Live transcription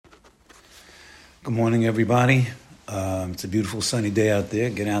Good morning, everybody. It's a beautiful sunny day out there.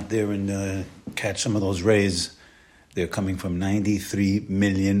 Get out there and catch some of those rays. They're coming from 93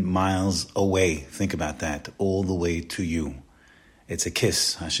 million miles away. Think about that. All the way to you. It's a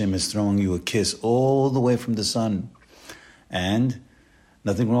kiss. Hashem is throwing you a kiss all the way from the sun. And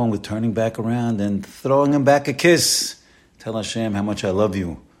nothing wrong with turning back around and throwing him back a kiss. Tell Hashem how much I love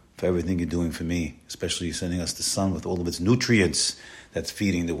you for everything you're doing for me, especially sending us the sun with all of its nutrients that's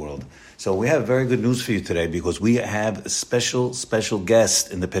feeding the world. So we have very good news for you today because we have a special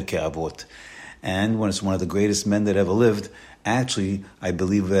guest in the Pirkei Avot. And it's one of the greatest men that ever lived. Actually, I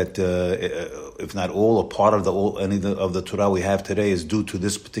believe that if not all or part of any of the Torah we have today is due to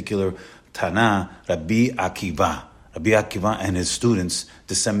this particular Tana, Rabbi Akiva. Rabbi Akiva and his students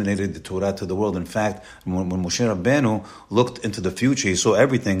disseminated the Torah to the world. In fact, when Moshe Rabbeinu looked into the future, he saw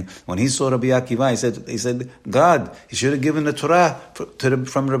everything. When he saw Rabbi Akiva, he said, God, he should have given the Torah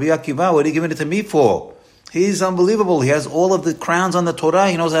from Rabbi Akiva. What are you giving it to me for? He's unbelievable. He has all of the crowns on the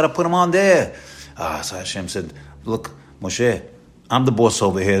Torah. He knows how to put them on there. So Hashem said, look, Moshe, I'm the boss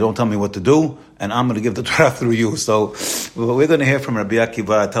over here. Don't tell me what to do, and I'm going to give the Torah through you. So we're going to hear from Rabbi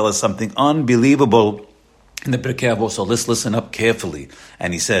Akiva tell us something unbelievable in the Pirkei Avot. So let's listen up carefully.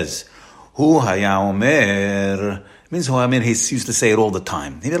 And he says, Hu haya omer. It means he used to say it all the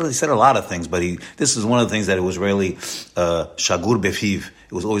time. He said a lot of things, but this is one of the things that it was really shagur befiv.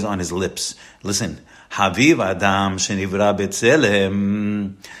 It was always on his lips. Listen, Haviv Adam shenivra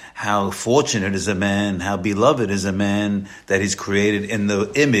b'tzelem. How fortunate is a man, how beloved is a man that is created in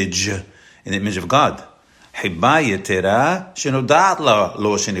the image of God. Oh,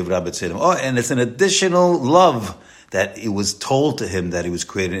 and it's an additional love that it was told to him that he was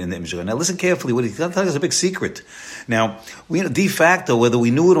created in the image of God. Now listen carefully, what he's going to tell us is a big secret. Now, we de facto, whether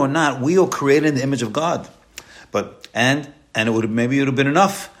we knew it or not, we are created in the image of God. And it would have been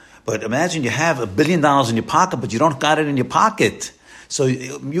enough. But imagine you have $1 billion in your pocket, but you don't got it in your pocket. So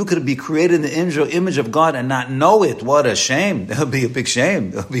you could be created in the image of God and not know it. What a shame. That would be a big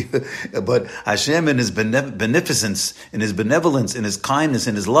shame. But Hashem in his beneficence, in his benevolence, in his kindness,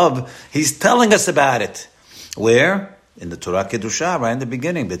 in his love, he's telling us about it. Where? In the Torah Kedusha, right in the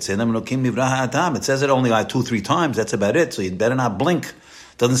beginning. It says it only like 2-3 times. That's about it. So you'd better not blink.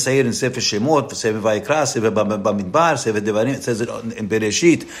 It doesn't say it in Sefer Shemot, Sefer Vayikra, Sefer Bamidbar, Sefer Devarim. It says it in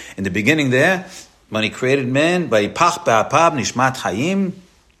Bereshit. In the beginning there, when he created man, Vayipach ba'apav nishmat hayim,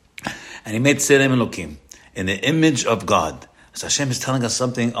 and he made Tzelem Elokim, in the image of God. So Hashem is telling us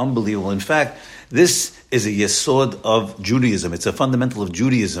something unbelievable. In fact, this is a yesod of Judaism. It's a fundamental of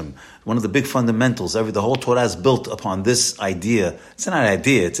Judaism. One of the big fundamentals. The whole Torah is built upon this idea. It's not an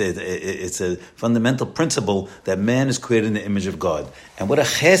idea. It's a fundamental principle that man is created in the image of God. And what a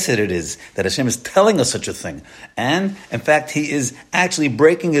chesed it is that Hashem is telling us such a thing. And, in fact, he is actually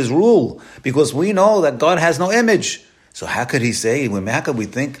breaking his rule because we know that God has no image. So how could he say, how could we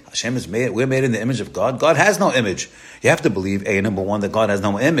think we're made in the image of God? God has no image. You have to believe, number one, that God has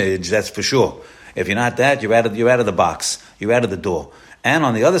no image, that's for sure. If you're not that, you're out of the box. You're out of the door. And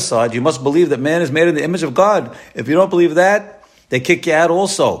on the other side, you must believe that man is made in the image of God. If you don't believe that, they kick you out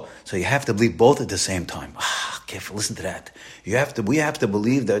also. So you have to believe both at the same time. Careful, listen to that. We have to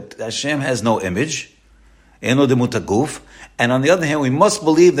believe that Hashem has no image. Eno demutaguf. And on the other hand, we must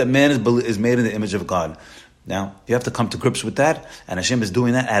believe that man is made in the image of God. Now, you have to come to grips with that, and Hashem is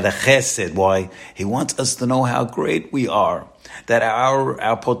doing that at a chesed. Why? He wants us to know how great we are, that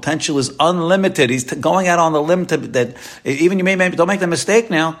our potential is unlimited. He's going out on the limb that even don't make the mistake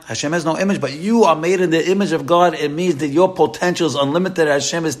now. Hashem has no image, but you are made in the image of God. It means that your potential is unlimited.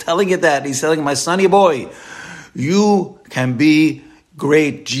 Hashem is telling you that. He's telling my sonny boy, you can be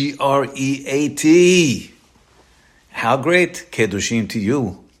great, Great. How great? Kedushim to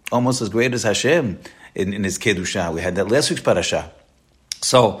you. Almost as great as Hashem. In his Kedusha. We had that last week's parasha.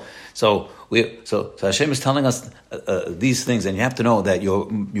 So Hashem is telling us these things, and you have to know that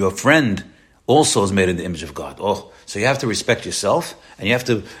your friend also is made in the image of God. So you have to respect yourself, and you have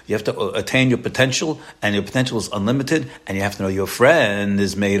to attain your potential, and your potential is unlimited, and you have to know your friend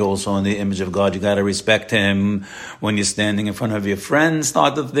is made also in the image of God. You got to respect him. When you're standing in front of your friend,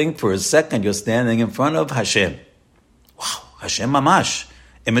 start to think for a second you're standing in front of Hashem. Wow, Hashem mamash,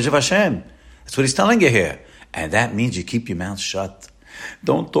 image of Hashem. That's what he's telling you here. And that means you keep your mouth shut.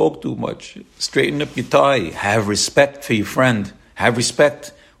 Don't talk too much. Straighten up your tie. Have respect for your friend. Have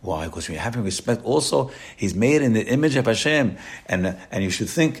respect. Why? Because when you're having respect, also, he's made in the image of Hashem. And you should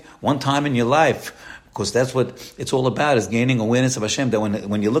think one time in your life, because that's what it's all about, is gaining awareness of Hashem. That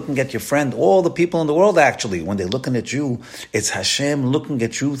when you're looking at your friend, all the people in the world actually, when they're looking at you, it's Hashem looking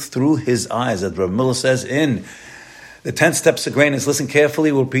at you through his eyes. As Rav Miller says in The 10 steps of greatness. Listen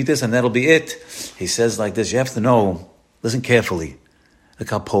carefully. We'll repeat this and that'll be it. He says like this. You have to know. Listen carefully. Look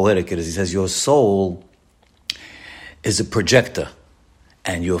how poetic it is. He says your soul is a projector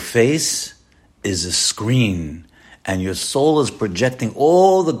and your face is a screen. And your soul is projecting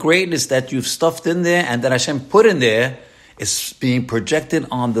all the greatness that you've stuffed in there and that Hashem put in there is being projected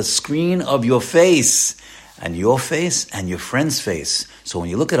on the screen of your face. And your face and your friend's face. So when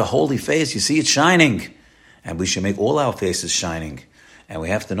you look at a holy face, you see it shining. And we should make all our faces shining. And we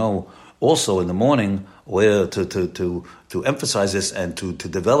have to know also in the morning where to emphasize this and to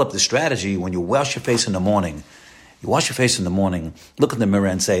develop the strategy when you wash your face in the morning. You wash your face in the morning, look in the mirror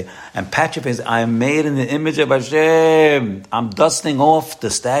and say, and pat your face, I am made in the image of Hashem. I'm dusting off the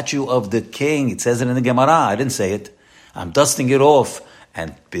statue of the king. It says it in the Gemara. I didn't say it. I'm dusting it off.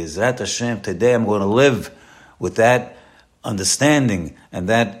 And B'ezrat Hashem, today I'm going to live with that understanding and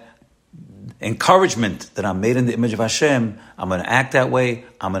that encouragement that I'm made in the image of Hashem. I'm going to act that way.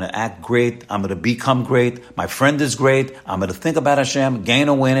 I'm going to act great. I'm going to become great. My friend is great. I'm going to think about Hashem, gain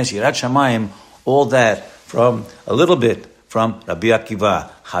awareness, Yirat Shamayim, all that from a little bit from Rabbi Akiva.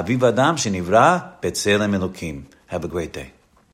 Chaviv Adam Shenivra B'Tselem Elokim. Have a great day.